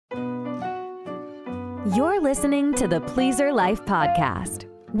You're listening to the Pleaser Life Podcast,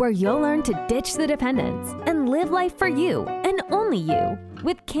 where you'll learn to ditch the dependence and live life for you and only you,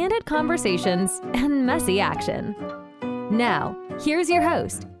 with candid conversations and messy action. Now, here's your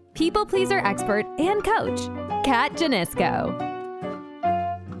host, people pleaser expert and coach, Kat Janisco.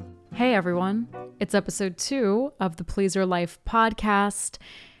 Hey everyone, it's episode 2 of the Pleaser Life Podcast.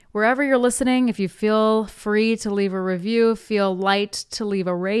 Wherever you're listening, if you feel free to leave a review, feel light to leave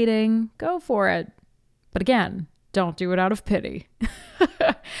a rating, go for it. But again, don't do it out of pity.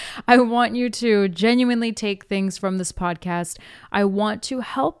 I want you to genuinely take things from this podcast. I want to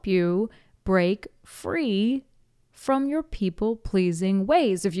help you break free from your people-pleasing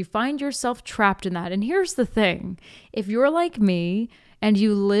ways. If you find yourself trapped in that, and here's the thing, if you're like me and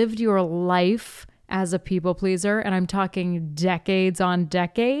you lived your life as a people pleaser, and I'm talking decades on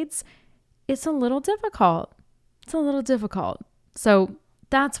decades, it's a little difficult. So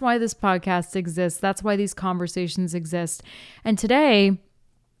that's why this podcast exists. That's why these conversations exist. And today,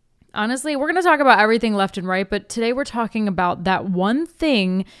 honestly, we're going to talk about everything left and right, but today we're talking about that one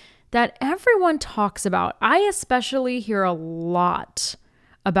thing that everyone talks about. I especially hear a lot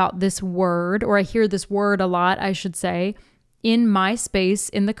about this word, or I hear this word a lot, I should say, in my space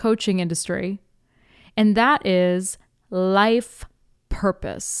in the coaching industry. And that is life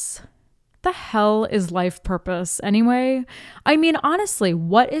purpose. The hell is life purpose anyway? I mean, honestly,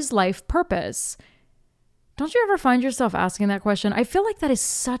 what is life purpose? Don't you ever find yourself asking that question? I feel like that is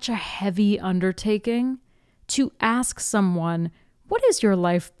such a heavy undertaking to ask someone, what is your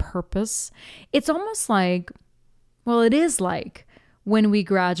life purpose? It's almost like, well, it is like when we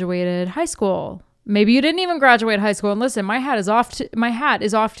graduated high school. Maybe you didn't even graduate high school. And listen, my hat is off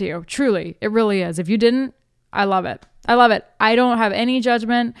to you. Truly, it really is. If you didn't, I love it. I don't have any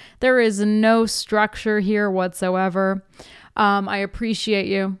judgment. There is no structure here whatsoever. I appreciate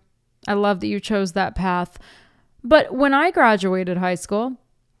you. I love that you chose that path. But when I graduated high school,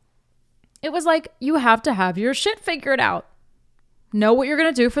 it was like, you have to have your shit figured out. Know what you're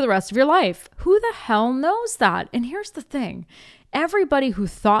going to do for the rest of your life. Who the hell knows that? And here's the thing. Everybody who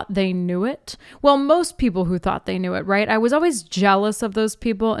thought they knew it, well, most people who thought they knew it, right? I was always jealous of those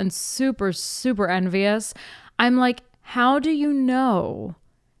people and super, super envious. I'm like, how do you know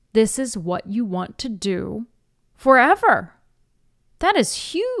this is what you want to do forever? That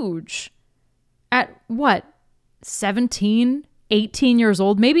is huge. At what, 17, 18 years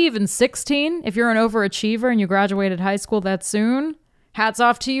old, maybe even 16, if you're an overachiever and you graduated high school that soon, hats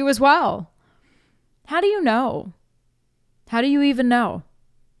off to you as well. How do you know? How do you even know?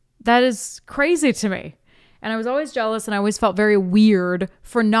 That is crazy to me. And I was always jealous, and I always felt very weird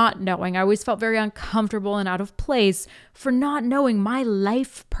for not knowing. I always felt very uncomfortable and out of place for not knowing my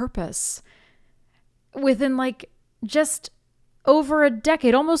life purpose. Within like just over a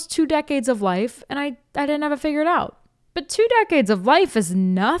decade, almost 2 decades of life, and I didn't have it figured out. But 2 decades of life is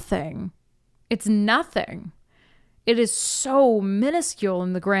nothing. It's nothing. It is so minuscule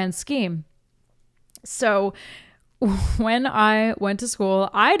in the grand scheme. So when I went to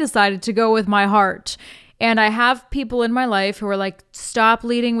school, I decided to go with my heart. And I have people in my life who are like, stop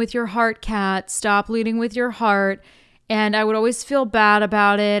leading with your heart, Kat. Stop leading with your heart. And I would always feel bad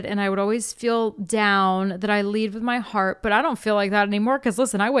about it. And I would always feel down that I lead with my heart. But I don't feel like that anymore. Because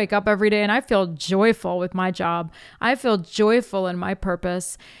listen, I wake up every day and I feel joyful with my job. I feel joyful in my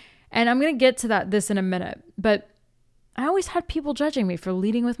purpose. And I'm going to get to this in a minute. But I always had people judging me for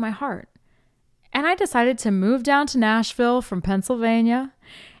leading with my heart. And I decided to move down to Nashville from Pennsylvania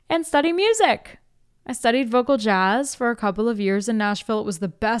and study music. I studied vocal jazz for a couple of years in Nashville. It was the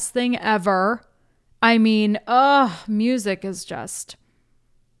best thing ever. I mean, music is just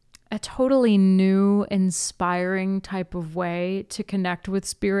a totally new, inspiring type of way to connect with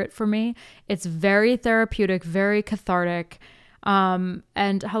spirit for me. It's very therapeutic, very cathartic. And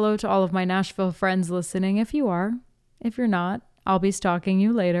hello to all of my Nashville friends listening, if you are. If you're not, I'll be stalking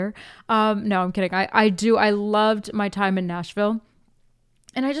you later. No, I'm kidding. I loved my time in Nashville.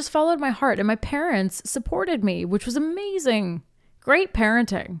 And I just followed my heart, and my parents supported me, which was amazing. Great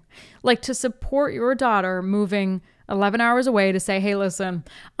parenting. Like, to support your daughter moving 11 hours away to say, hey, listen,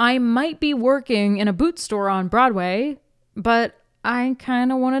 I might be working in a boot store on Broadway, but I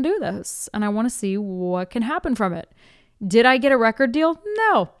kind of want to do this and I want to see what can happen from it. Did I get a record deal?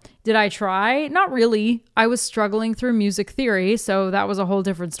 No. Did I try? Not really. I was struggling through music theory, so that was a whole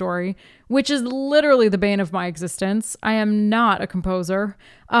different story, which is literally the bane of my existence. I am not a composer,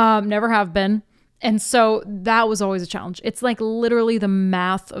 never have been. And so that was always a challenge. It's like literally the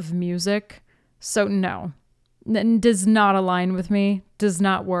math of music. So no, does not align with me, does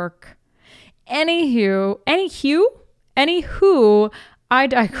not work. Anywho, I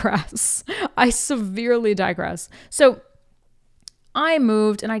digress. I severely digress. So I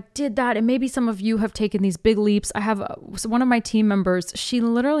moved and I did that. And maybe some of you have taken these big leaps. I have one of my team members, she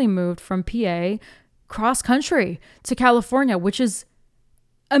literally moved from PA cross country to California, which is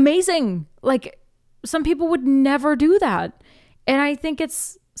amazing. Like, some people would never do that. And I think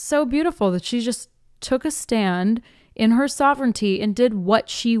it's so beautiful that she just took a stand in her sovereignty and did what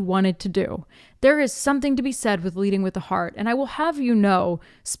she wanted to do. There is something to be said with leading with the heart. And I will have you know,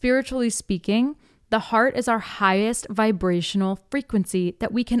 spiritually speaking, the heart is our highest vibrational frequency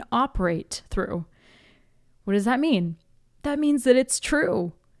that we can operate through. What does that mean? That means that it's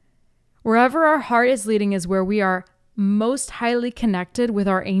true. Wherever our heart is leading is where we are most highly connected with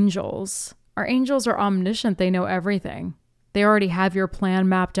our angels. Our angels are omniscient. They know everything. They already have your plan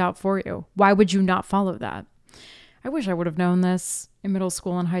mapped out for you. Why would you not follow that? I wish I would have known this in middle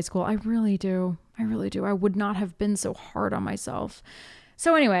school and high school. I really do. I really do. I would not have been so hard on myself.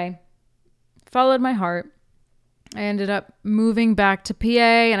 So anyway, followed my heart. I ended up moving back to PA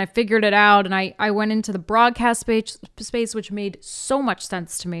and I figured it out. And I went into the broadcast space, which made so much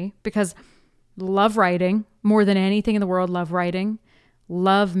sense to me because love writing more than anything in the world. Love writing,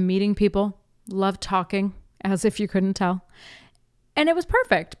 love meeting people, love talking, as if you couldn't tell. And it was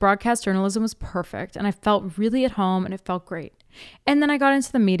perfect. Broadcast journalism was perfect. And I felt really at home and it felt great. And then I got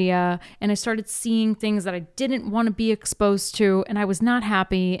into the media and I started seeing things that I didn't want to be exposed to. And I was not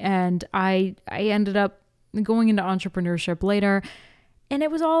happy. And I ended up going into entrepreneurship later. And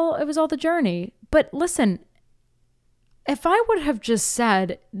it was all the journey. But listen, if I would have just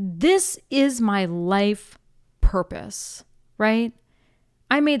said, this is my life purpose, right?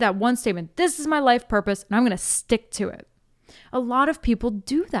 I made that one statement. This is my life purpose and I'm going to stick to it. A lot of people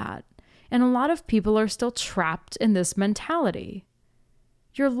do that. And a lot of people are still trapped in this mentality.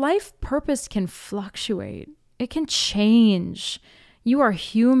 Your life purpose can fluctuate. It can change. You are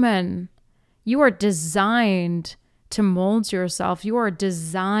human. You are designed to mold yourself. You are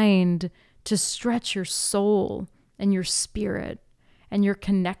designed to stretch your soul and your spirit and your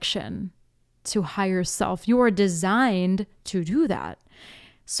connection to higher self. You are designed to do that.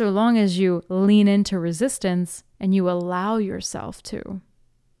 So long as you lean into resistance and you allow yourself to.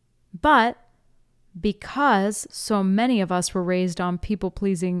 But because so many of us were raised on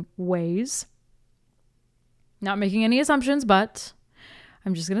people-pleasing ways, not making any assumptions, but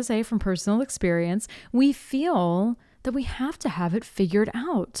I'm just going to say from personal experience, we feel that we have to have it figured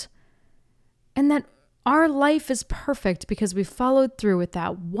out. And that our life is perfect because we followed through with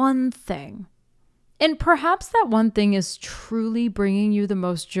that one thing. And perhaps that one thing is truly bringing you the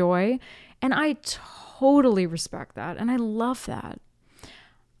most joy. And I totally respect that. And I love that.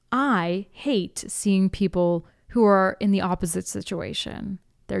 I hate seeing people who are in the opposite situation.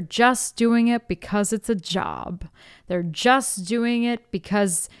 They're just doing it because it's a job. They're just doing it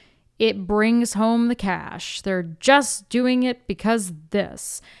because it brings home the cash. They're just doing it because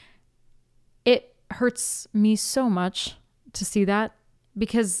this. It hurts me so much to see that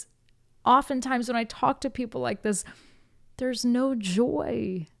because oftentimes when I talk to people like this, there's no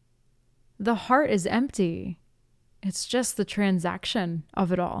joy. The heart is empty. It's just the transaction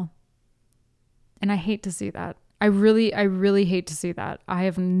of it all. And I hate to see that. I really hate to see that. I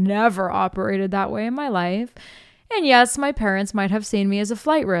have never operated that way in my life. And yes, my parents might have seen me as a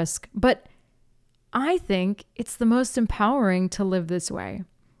flight risk, but I think it's the most empowering to live this way,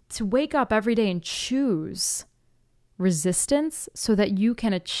 to wake up every day and choose resistance so that you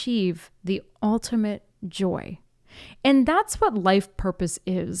can achieve the ultimate joy. And that's what life purpose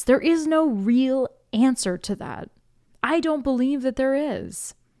is. There is no real answer to that. I don't believe that there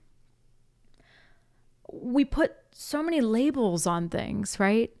is. We put so many labels on things,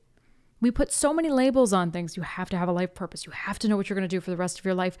 right? We put so many labels on things. You have to have a life purpose. You have to know what you're going to do for the rest of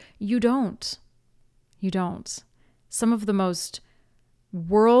your life. You don't. You don't. Some of the most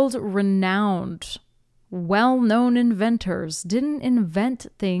world-renowned, well-known inventors didn't invent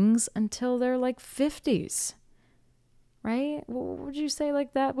things until their 50s, right? What would you say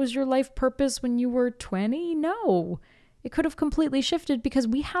that was your life purpose when you were 20? No, it could have completely shifted because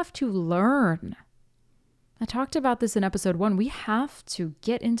we have to learn. I talked about this in episode 1. We have to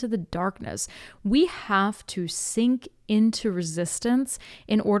get into the darkness. We have to sink into resistance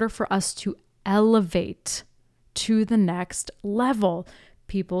in order for us to elevate to the next level.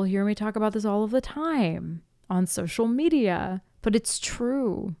 People hear me talk about this all of the time on social media, but it's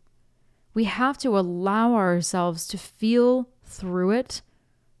true. We have to allow ourselves to feel through it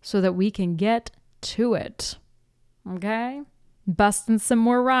so that we can get to it. Okay? Busting some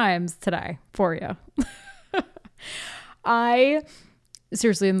more rhymes today for you. I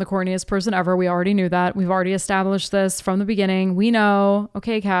seriously am the corniest person ever. We already knew that. We've already established this from the beginning. We know.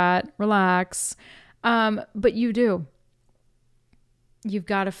 Okay, Kat, relax. But you do. You've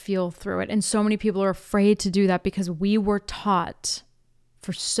got to feel through it. And so many people are afraid to do that because we were taught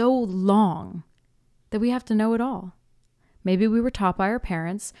for so long that we have to know it all. Maybe we were taught by our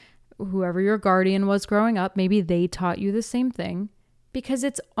parents, whoever your guardian was growing up, maybe they taught you the same thing, because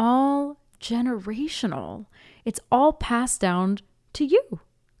it's all generational. It's all passed down to you.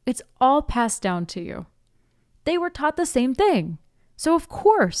 It's all passed down to you. They were taught the same thing. So of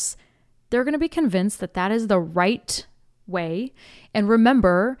course, they're going to be convinced that that is the right way. And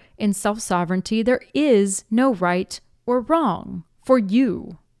remember, in self-sovereignty, there is no right or wrong for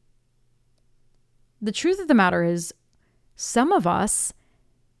you. The truth of the matter is, some of us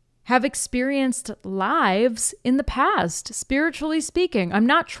have experienced lives in the past, spiritually speaking. I'm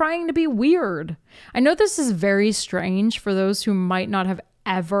not trying to be weird. I know this is very strange for those who might not have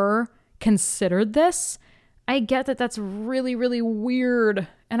ever considered this. I get that that's really, really weird.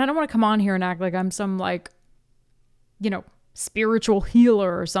 And I don't want to come on here and act like I'm some spiritual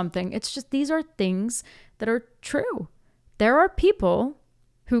healer or something. It's just, these are things that are true. There are people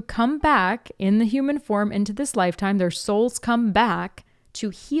who come back in the human form into this lifetime. Their souls come back to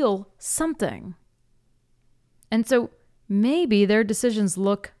heal something. And so maybe their decisions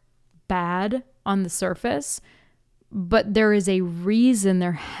look bad on the surface, but there is a reason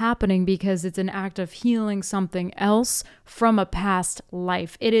they're happening, because it's an act of healing something else from a past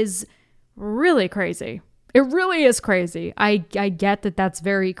life. It is really crazy. It really is crazy. I get that that's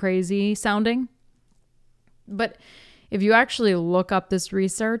very crazy sounding, but if you actually look up this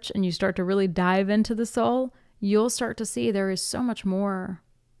research and you start to really dive into the soul, you'll start to see there is so much more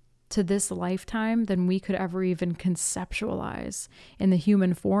to this lifetime than we could ever even conceptualize in the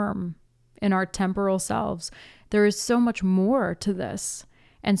human form, in our temporal selves. There is so much more to this.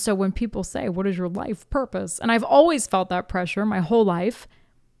 And so when people say, what is your life purpose? And I've always felt that pressure my whole life.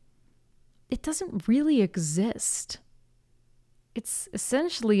 It doesn't really exist. It's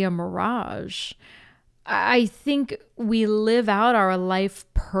essentially a mirage. I think we live out our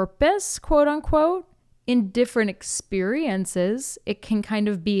life purpose, quote unquote, in different experiences. It can kind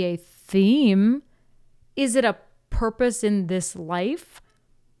of be a theme. Is it a purpose in this life?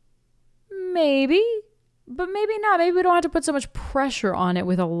 Maybe, but maybe not. Maybe we don't have to put so much pressure on it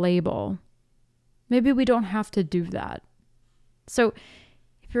with a label. Maybe we don't have to do that. So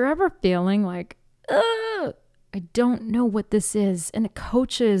if you're ever feeling like, I don't know what this is, and the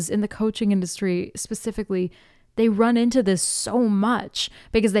coaches in the coaching industry specifically, they run into this so much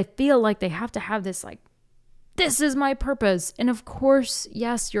because they feel like they have to have this, like, this is my purpose. And of course,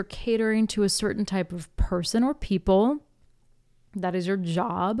 yes, you're catering to a certain type of person or people. That is your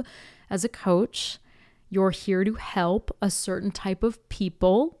job as a coach. You're here to help a certain type of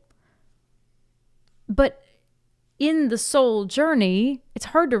people. But in the soul journey, it's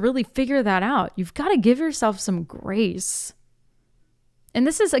hard to really figure that out. You've got to give yourself some grace. And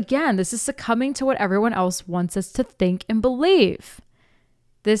this is succumbing to what everyone else wants us to think and believe.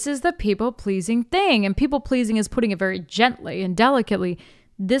 This is the people-pleasing thing. And people-pleasing is putting it very gently and delicately.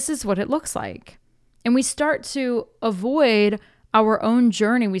 This is what it looks like. And we start to avoid our own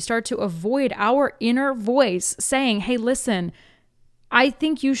journey. We start to avoid our inner voice saying, hey, listen, I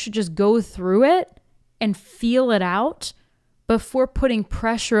think you should just go through it and feel it out before putting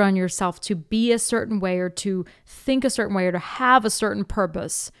pressure on yourself to be a certain way, or to think a certain way, or to have a certain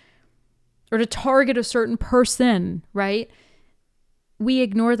purpose, or to target a certain person, right? We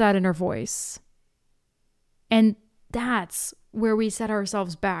ignore that inner voice. And that's where we set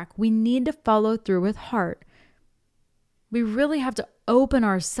ourselves back. We need to follow through with heart. We really have to open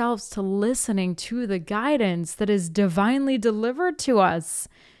ourselves to listening to the guidance that is divinely delivered to us.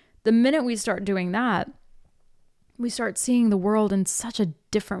 The minute we start doing that, we start seeing the world in such a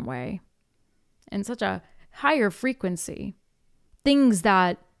different way, in such a higher frequency. Things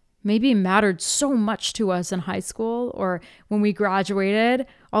that maybe mattered so much to us in high school or when we graduated,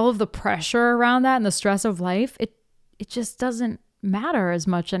 all of the pressure around that and the stress of life, it just doesn't matter as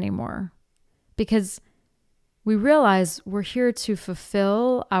much anymore, because we realize we're here to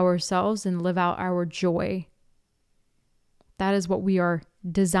fulfill ourselves and live out our joy. That is what we are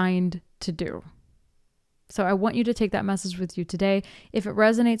designed to do. So I want you to take that message with you today. If it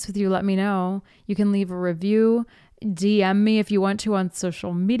resonates with you, let me know. You can leave a review, DM me if you want to on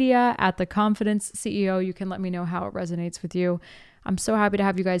social media at The Confidence CEO. You can let me know how it resonates with you. I'm so happy to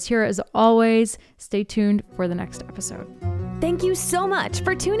have you guys here. As always, stay tuned for the next episode. Thank you so much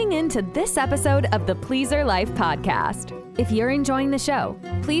for tuning in to this episode of the Pleaser Life podcast. If you're enjoying the show,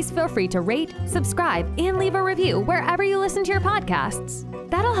 please feel free to rate, subscribe, and leave a review wherever you listen to your podcasts.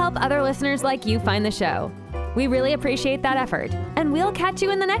 That'll help other listeners like you find the show. We really appreciate that effort, and we'll catch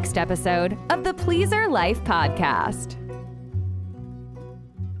you in the next episode of the Pleaser Life podcast.